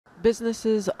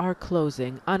Businesses are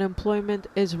closing, unemployment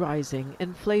is rising,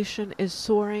 inflation is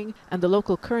soaring, and the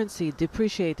local currency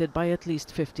depreciated by at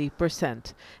least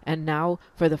 50%. And now,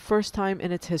 for the first time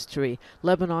in its history,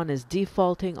 Lebanon is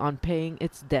defaulting on paying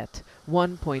its debt.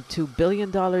 $1.2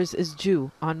 billion is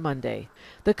due on Monday.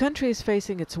 The country is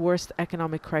facing its worst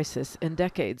economic crisis in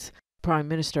decades. Prime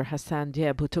Minister Hassan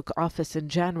Diab, who took office in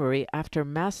January after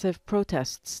massive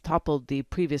protests toppled the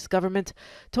previous government,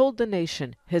 told the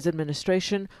nation his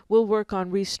administration will work on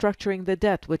restructuring the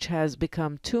debt, which has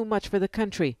become too much for the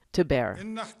country to bear.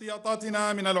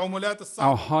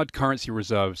 Our hard currency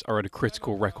reserves are at a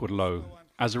critical record low.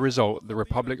 As a result, the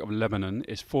Republic of Lebanon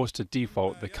is forced to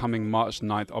default the coming March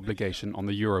 9th obligation on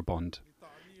the Eurobond.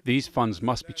 These funds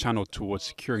must be channeled towards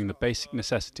securing the basic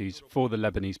necessities for the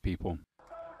Lebanese people.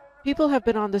 People have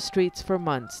been on the streets for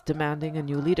months demanding a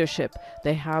new leadership.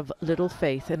 They have little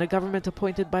faith in a government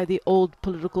appointed by the old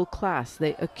political class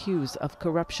they accuse of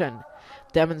corruption.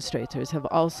 Demonstrators have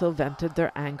also vented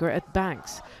their anger at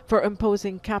banks for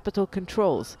imposing capital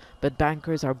controls, but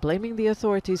bankers are blaming the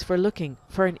authorities for looking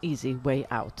for an easy way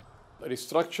out.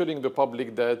 Restructuring the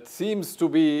public debt seems to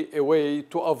be a way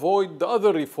to avoid the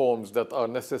other reforms that are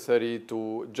necessary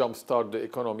to jumpstart the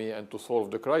economy and to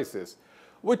solve the crisis,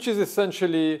 which is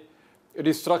essentially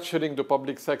restructuring the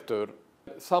public sector.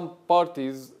 Some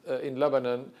parties in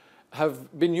Lebanon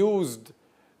have been used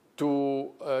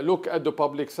to look at the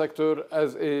public sector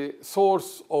as a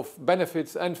source of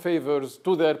benefits and favors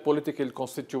to their political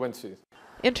constituencies.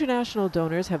 International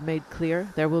donors have made clear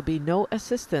there will be no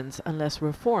assistance unless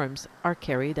reforms are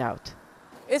carried out.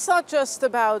 It's not just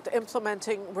about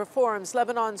implementing reforms.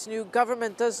 Lebanon's new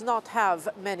government does not have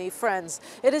many friends.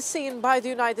 It is seen by the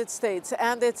United States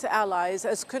and its allies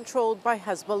as controlled by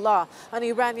Hezbollah, an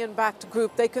Iranian-backed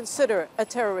group they consider a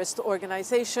terrorist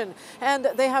organization. And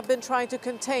they have been trying to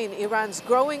contain Iran's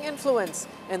growing influence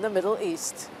in the Middle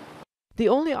East. The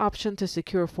only option to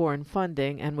secure foreign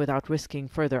funding and without risking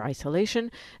further isolation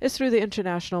is through the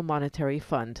International Monetary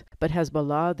Fund. But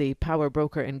Hezbollah, the power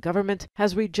broker in government,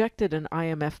 has rejected an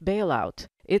IMF bailout.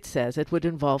 It says it would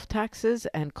involve taxes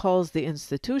and calls the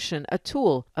institution a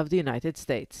tool of the United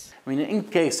States. I mean, in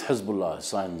case Hezbollah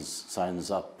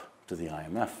signs up to the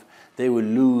IMF, they will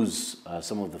lose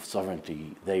some of the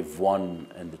sovereignty they've won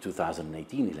in the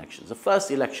 2018 elections, the first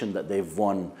election that they've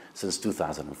won since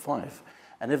 2005.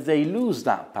 And if they lose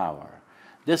that power,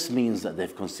 this means that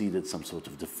they've conceded some sort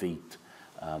of defeat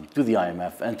to the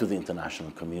IMF and to the international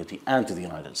community and to the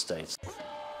United States.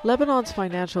 Lebanon's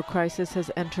financial crisis has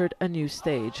entered a new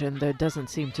stage, and there doesn't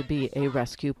seem to be a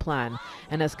rescue plan.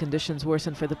 And as conditions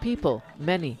worsen for the people,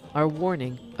 many are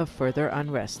warning of further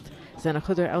unrest. Zeina,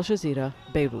 Khodr, Jazeera,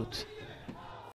 Beirut.